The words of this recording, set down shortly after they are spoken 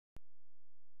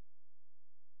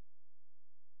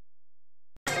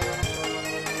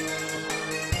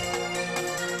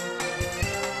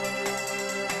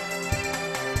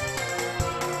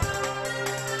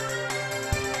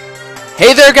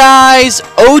Hey there guys,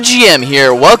 OGM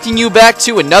here, welcoming you back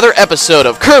to another episode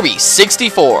of Kirby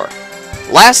 64.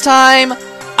 Last time,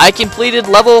 I completed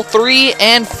level 3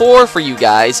 and 4 for you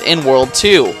guys in World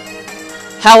 2.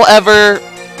 However,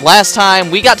 last time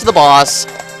we got to the boss,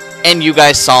 and you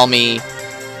guys saw me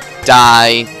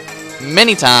die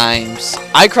many times.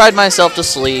 I cried myself to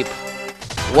sleep,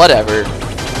 whatever.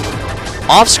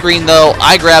 Off screen though,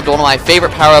 I grabbed one of my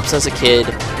favorite power-ups as a kid,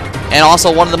 and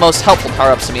also one of the most helpful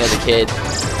power-ups to me as a kid.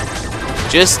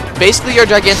 Just basically your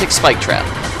gigantic spike trap.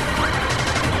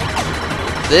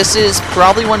 This is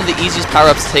probably one of the easiest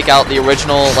power-ups to take out the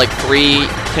original, like, 3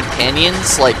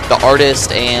 companions, like the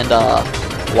artist and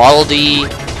Waddle-Dee,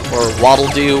 or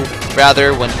Waddle-Doo,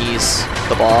 rather, when he's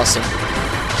the boss, and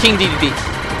King DDD.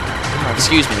 Oh,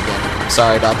 excuse me again. I'm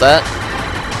sorry about that.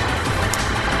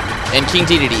 And King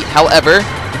DDD. However,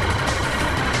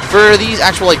 for these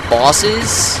actual, like,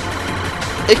 bosses,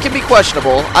 it can be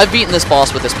questionable. I've beaten this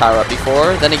boss with this power-up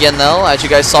before. Then again, though, as you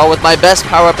guys saw with my best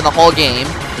power-up in the whole game,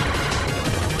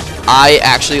 I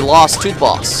actually lost to the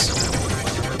boss.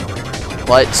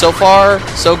 But so far,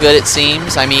 so good, it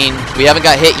seems. I mean, we haven't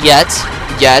got hit yet.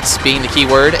 Yet being the key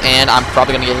word, and I'm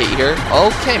probably going to get hit here.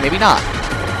 Okay, maybe not.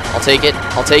 I'll take it.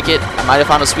 I'll take it. I might have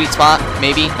found a sweet spot.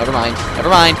 Maybe. Never mind. Never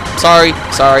mind. Sorry.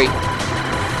 Sorry.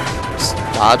 Just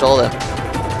dodge all of them.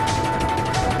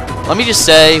 Let me just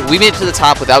say, we made it to the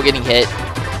top without getting hit.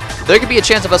 There could be a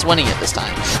chance of us winning it this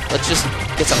time. Let's just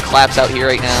get some claps out here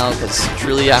right now, because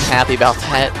truly I'm happy about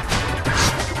that.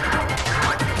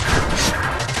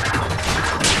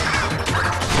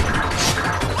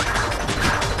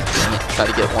 Try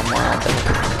to get one more out there.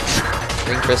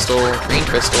 Green crystal,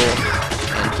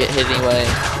 and get hit anyway.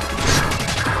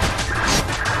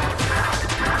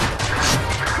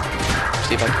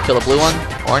 See if I can kill a blue one,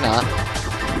 or not.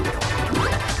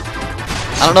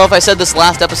 I don't know if I said this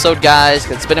last episode, guys,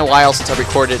 because it's been a while since I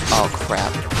recorded. Oh,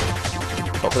 crap.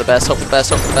 Hope for the best, hope for the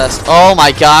best, hope for the best. Oh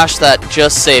my gosh, that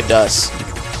just saved us.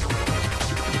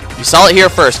 You saw it here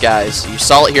first, guys. You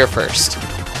saw it here first.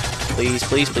 Please,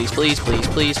 please, please, please, please,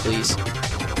 please, please.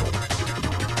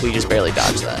 We just barely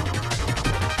dodged that.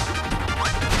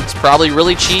 It's probably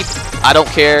really cheap. I don't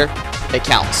care. It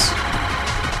counts.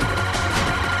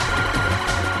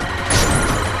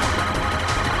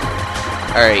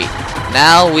 Alright.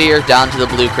 Now we are down to the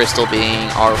blue crystal being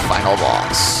our final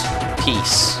boss.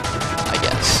 Peace, I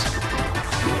guess.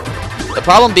 The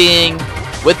problem being,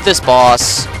 with this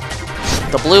boss,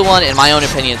 the blue one, in my own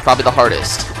opinion, is probably the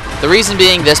hardest. The reason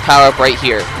being this power-up right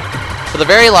here. For the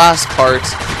very last part,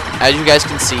 as you guys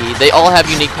can see, they all have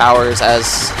unique powers,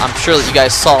 as I'm sure that you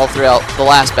guys saw throughout the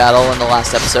last battle and the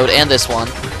last episode, and this one.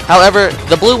 However,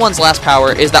 the blue one's last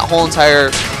power is that whole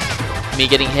entire, me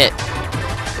getting hit,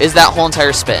 is that whole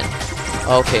entire spin.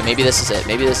 Okay, maybe this is it.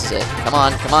 Maybe this is it. Come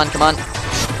on, come on, come on.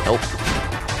 Nope.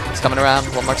 It's coming around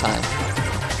one more time.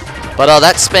 But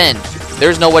that spin,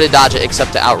 there's no way to dodge it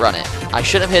except to outrun it. I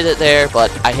should have hit it there,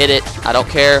 but I hit it. I don't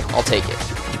care. I'll take it.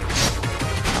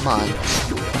 Come on.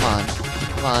 Come on.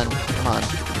 Come on. Come on.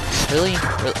 Really?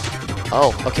 Really?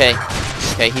 Oh, okay.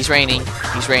 Okay, he's raining.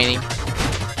 He's raining.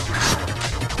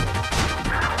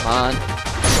 Come on.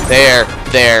 There.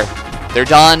 There. They're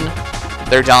done.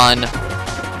 They're done.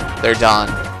 They're done.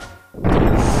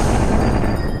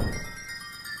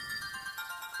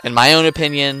 In my own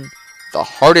opinion, the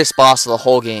hardest boss of the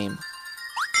whole game.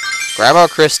 Grab our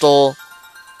crystal.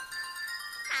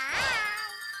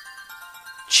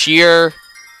 Cheer.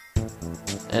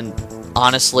 And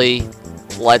honestly,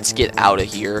 let's get out of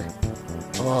here.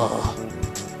 Ugh.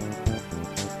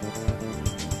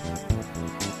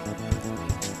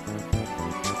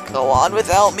 Go on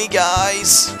without me,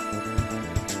 guys.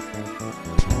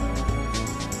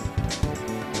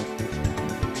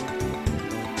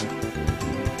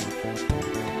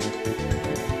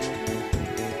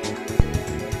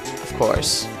 Of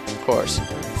course, of course.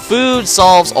 Food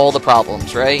solves all the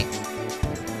problems, right?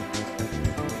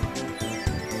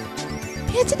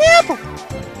 It's an apple!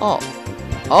 Oh.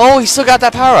 Oh, he still got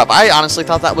that power up. I honestly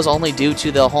thought that was only due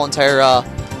to the whole entire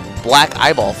black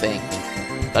eyeball thing.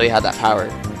 That he had that power.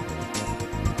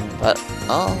 But,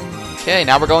 oh, okay,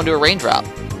 now we're going to a raindrop.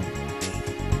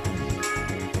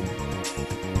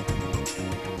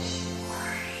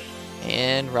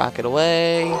 And rocket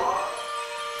away.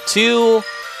 2...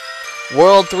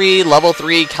 World 3, Level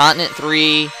 3, Continent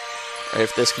 3, or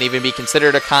if this can even be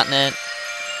considered a continent.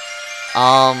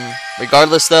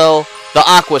 Regardless though, the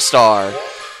Aqua Star.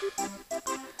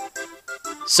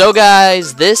 So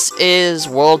guys, this is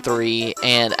World 3,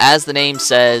 and as the name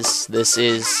says, this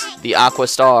is the Aqua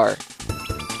Star.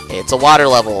 It's a water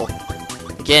level.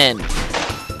 Again,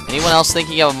 anyone else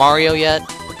thinking of Mario yet?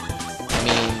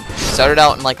 started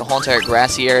out in like a whole entire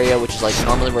grassy area, which is like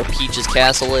normally where Peach's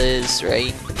castle is,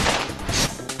 right?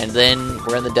 And then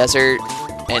we're in the desert,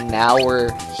 and now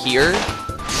we're here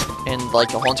in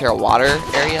like a whole entire water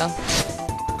area.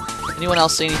 Anyone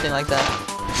else see anything like that?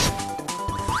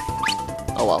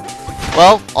 Oh well.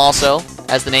 Well, also,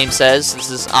 as the name says, this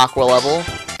is Aqua level,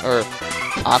 or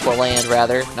Aqua Land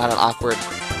rather, not an awkward.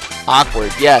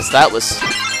 Awkward. Yes, that was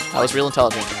real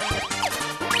intelligent.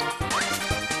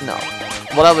 No.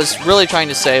 What I was really trying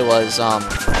to say was,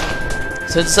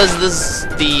 since it says this is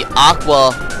the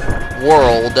Aqua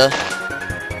world,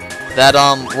 that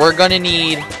we're gonna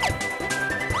need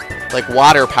like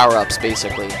water power-ups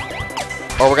basically.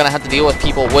 Or we're gonna have to deal with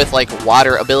people with like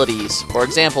water abilities. For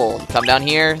example, come down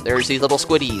here, there's these little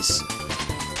squiddies.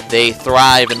 They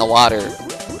thrive in the water.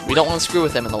 We don't want to screw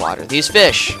with them in the water. These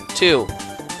fish, too.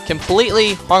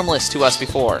 Completely harmless to us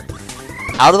before.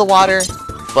 Out of the water,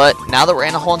 but now that we're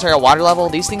in a whole entire water level,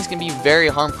 these things can be very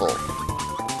harmful.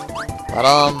 But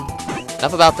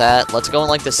enough about that. Let's go in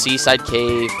like the seaside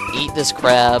cave, eat this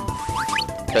crab,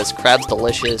 because crab's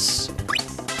delicious.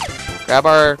 Grab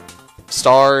our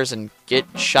stars and get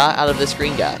shot out of this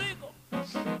green guy.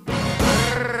 Keep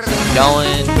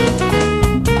going.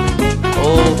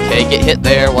 Okay, get hit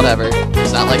there, whatever.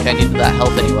 It's not like I needed that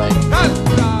health anyway.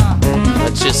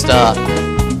 Let's just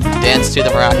dance to the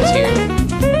maracas here.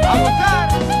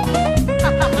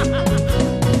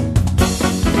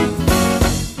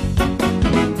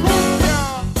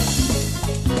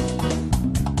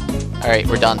 Alright,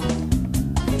 we're done.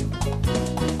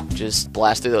 Just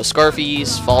blast through those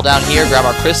scarfies, fall down here, grab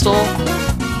our crystal,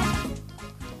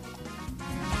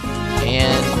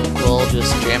 and we'll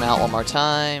just jam out one more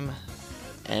time,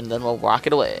 and then we'll rock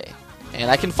it away. And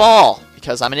I can fall,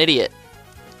 because I'm an idiot.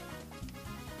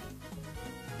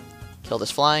 Kill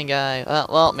this flying guy.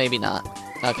 Well, maybe not.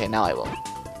 Okay, now I will.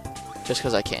 Just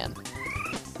because I can.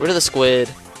 Rid of the squid.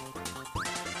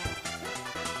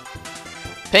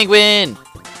 Penguin!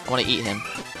 I want to eat him.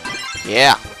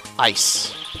 Yeah,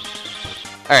 ice.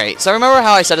 Alright, so remember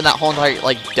how I said in that whole entire,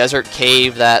 like, desert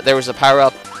cave that there was a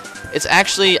power-up? It's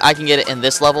actually, I can get it in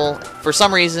this level. For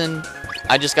some reason,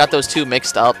 I just got those two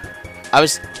mixed up.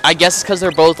 I guess it's because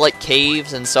they're both, like,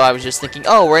 caves, and so I was just thinking,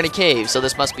 oh, we're in a cave, so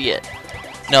this must be it.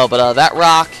 No, but, that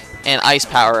rock and ice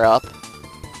power-up,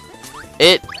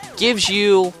 it gives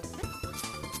you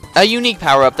a unique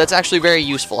power-up that's actually very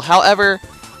useful. However,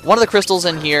 one of the crystals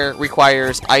in here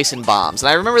requires ice and bombs. And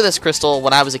I remember this crystal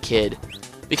when I was a kid,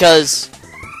 because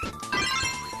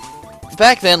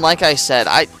back then, like I said,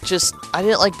 I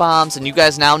didn't like bombs, and you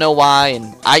guys now know why,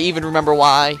 and I even remember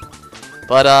why.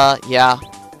 But, yeah.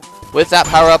 With that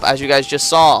power-up, as you guys just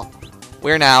saw,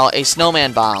 we're now a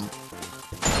snowman bomb.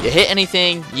 You hit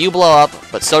anything, you blow up,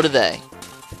 but so do they.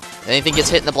 If anything gets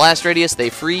hit in the blast radius, they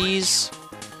freeze.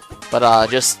 But,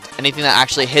 just anything that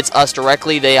actually hits us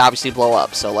directly, they obviously blow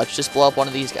up. So let's just blow up one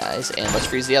of these guys, and let's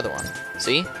freeze the other one.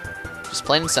 See? Just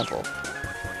plain and simple.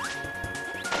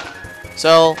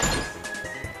 So,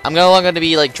 I'm going to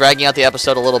be, like, dragging out the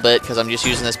episode a little bit, because I'm just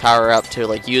using this power-up to,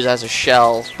 like, use as a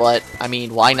shell, but, I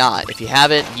mean, why not? If you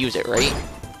have it, use it, right?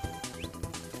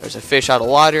 There's a fish out of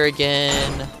water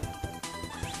again.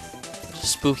 There's a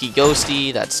spooky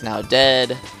ghosty that's now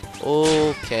dead.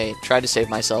 Okay, tried to save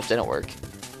myself, didn't work.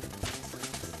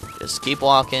 Just keep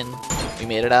walking. We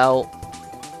made it out.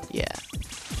 Yeah.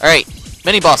 Alright,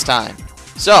 mini-boss time.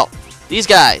 So, these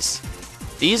guys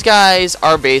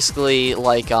are basically,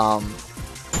 like,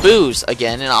 boos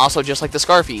again, and also just like the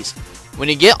Scarfies. When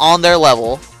you get on their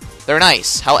level, they're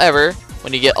nice. However,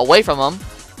 when you get away from them,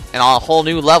 and on a whole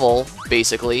new level,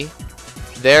 basically,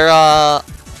 they're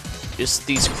just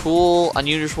these cruel,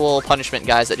 unusual punishment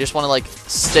guys that just want to like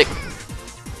stick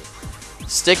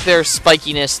their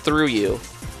spikiness through you,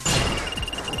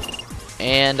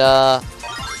 and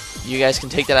you guys can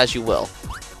take that as you will.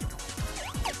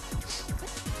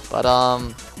 But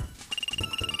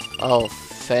oh,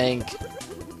 thank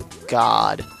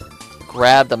God.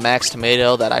 Grab the max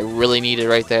tomato that I really needed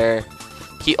right there.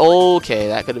 Okay,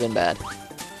 that could have been bad.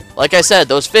 Like I said,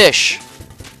 those fish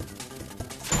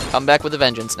come back with a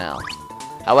vengeance now.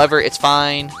 However, it's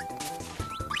fine.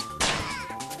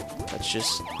 Let's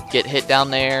just get hit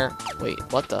down there. Wait,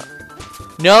 what the?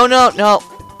 No.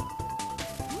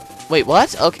 Wait,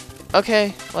 what? Okay,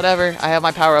 whatever. I have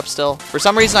my power-up still. For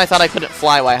some reason, I thought I couldn't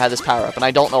fly while I had this power-up, and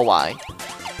I don't know why.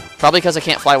 Probably because I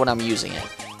can't fly when I'm using it.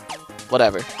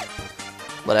 Whatever.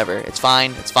 It's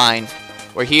fine.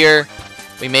 We're here.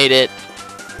 We made it.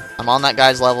 I'm on that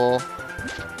guy's level.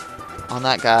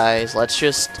 Let's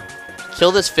just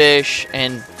kill this fish.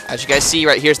 And as you guys see,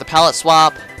 right here's the palette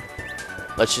swap.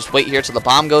 Let's just wait here till the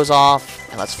bomb goes off.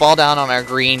 And let's fall down on our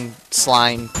green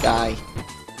slime guy.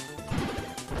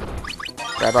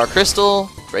 Grab our crystal,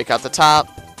 break out the top,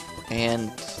 and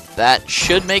that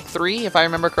should make 3 if I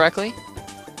remember correctly.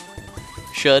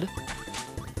 Should.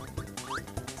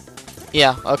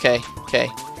 Yeah, okay, okay.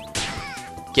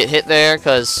 Get hit there,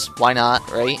 because why not,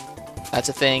 right? That's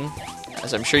a thing.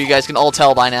 As I'm sure you guys can all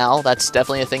tell by now, that's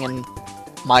definitely a thing in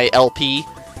my LP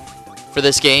for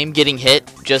this game. Getting hit,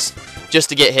 just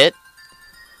to get hit.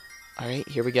 Alright,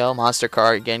 here we go. Monster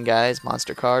card again, guys.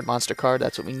 Monster card,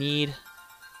 that's what we need.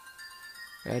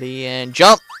 Ready, and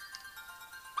jump!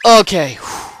 Okay.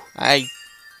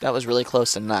 That was really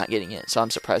close to not getting it, so I'm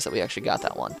surprised that we actually got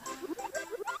that one.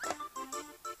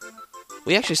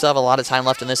 We actually still have a lot of time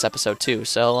left in this episode, too,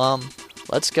 so,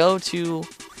 let's go to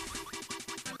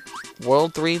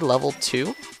World 3, Level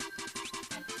 2.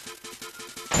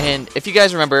 And if you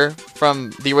guys remember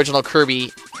from the original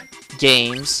Kirby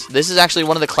games, this is actually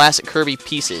one of the classic Kirby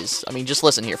pieces. I mean, just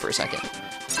listen here for a second.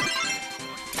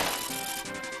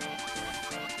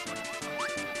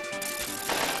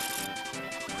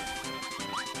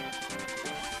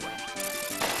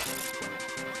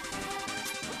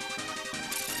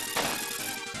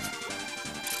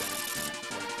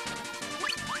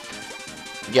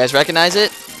 You guys recognize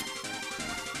it?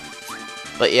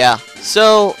 But yeah,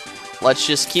 so let's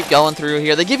just keep going through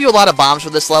here. They give you a lot of bombs for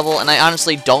this level, and I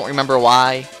honestly don't remember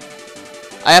why.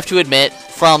 I have to admit,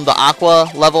 from the Aqua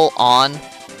level on,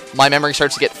 my memory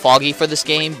starts to get foggy for this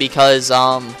game because,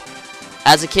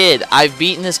 as a kid, I've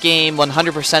beaten this game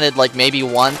 100%ed like maybe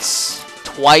once,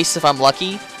 twice if I'm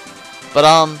lucky. But,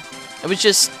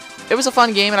 it was a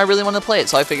fun game, and I really wanted to play it,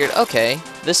 so I figured, okay,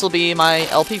 this will be my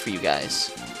LP for you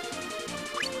guys.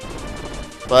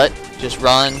 But just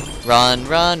run, run,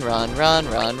 run, run,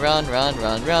 run, run, run, run,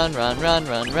 run, run, run, run,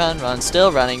 run, run, run, still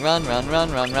running, run, run,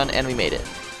 run, run, run, and we made it.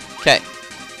 Okay,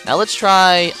 now let's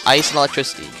try ice and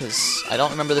electricity, because I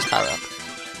don't remember this power-up.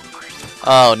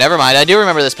 Oh, never mind, I do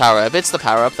remember this power-up. It's the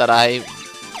power-up that I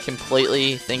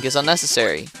completely think is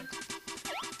unnecessary.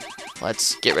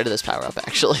 Let's get rid of this power-up,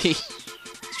 actually.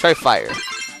 Let's try fire.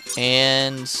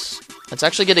 And let's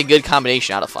actually get a good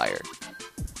combination out of fire.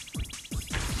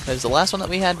 Because the last one that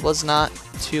we had was not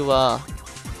too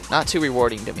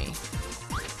rewarding to me.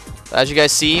 But as you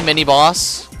guys see, mini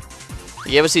boss,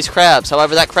 he gave us these crabs.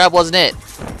 However, that crab wasn't it.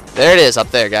 There it is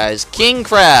up there, guys. King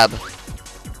Crab.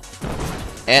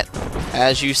 And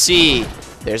as you see,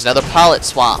 there's another palette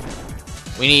swap.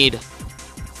 We need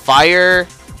fire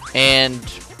and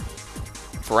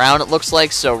brown, it looks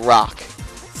like, so rock.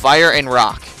 Fire and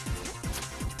rock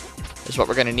is what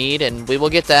we're going to need, and we will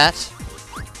get that.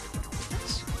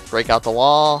 Break out the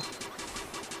wall.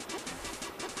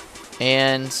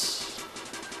 And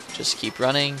just keep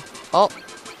running. Oh,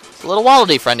 it's a little Waddle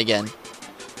Dee friend again.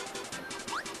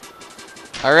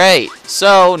 Alright,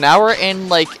 so now we're in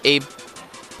like a,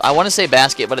 I want to say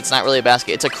basket, but it's not really a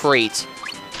basket. It's a crate.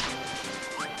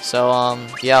 So,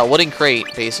 yeah, a wooden crate,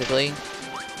 basically.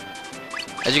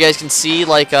 As you guys can see,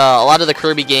 like, a lot of the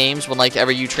Kirby games,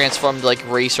 whenever you transform to, like,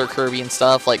 Racer Kirby and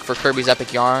stuff, like, for Kirby's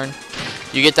Epic Yarn,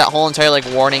 you get that whole entire, like,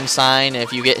 warning sign.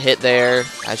 If you get hit there,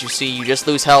 as you see, you just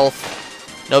lose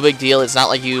health. No big deal. It's not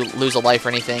like you lose a life or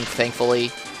anything,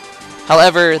 thankfully.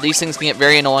 However, these things can get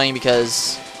very annoying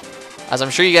because, as I'm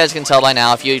sure you guys can tell by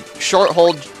now, if you short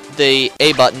hold the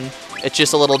A button, it's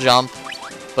just a little jump.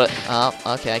 But,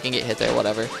 okay, I can get hit there,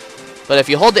 whatever. But if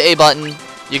you hold the A button,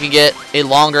 you can get a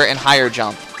longer and higher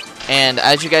jump. And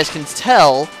as you guys can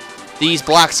tell, these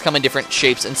blocks come in different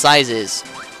shapes and sizes.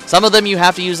 Some of them you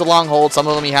have to use the long hold, some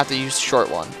of them you have to use the short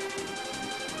one.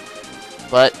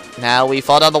 But now we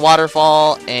fall down the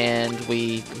waterfall, and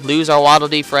we lose our Waddle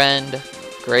Dee friend.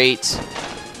 Great.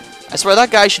 I swear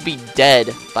that guy should be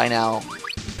dead by now.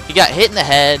 He got hit in the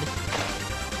head.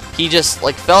 He just,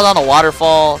 like, fell down a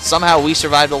waterfall. Somehow we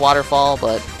survived the waterfall,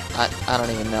 but I don't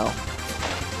even know.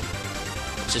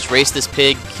 Let's just race this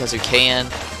pig because we can.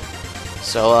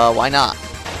 So, why not?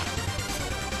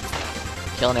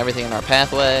 Killing everything in our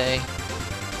pathway.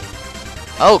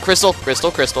 Oh, crystal,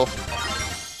 crystal, crystal.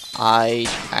 I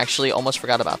actually almost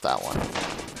forgot about that one.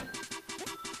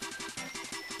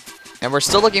 And we're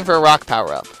still looking for a rock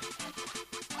power-up.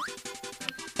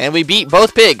 And we beat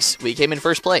both pigs. We came in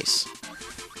first place.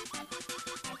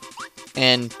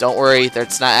 And don't worry,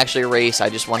 that's not actually a race. I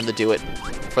just wanted to do it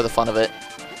for the fun of it.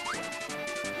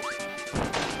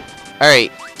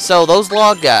 Alright, so those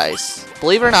log guys,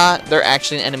 believe it or not, they're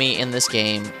actually an enemy in this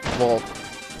game. Well,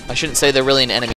 I shouldn't say they're really an enemy.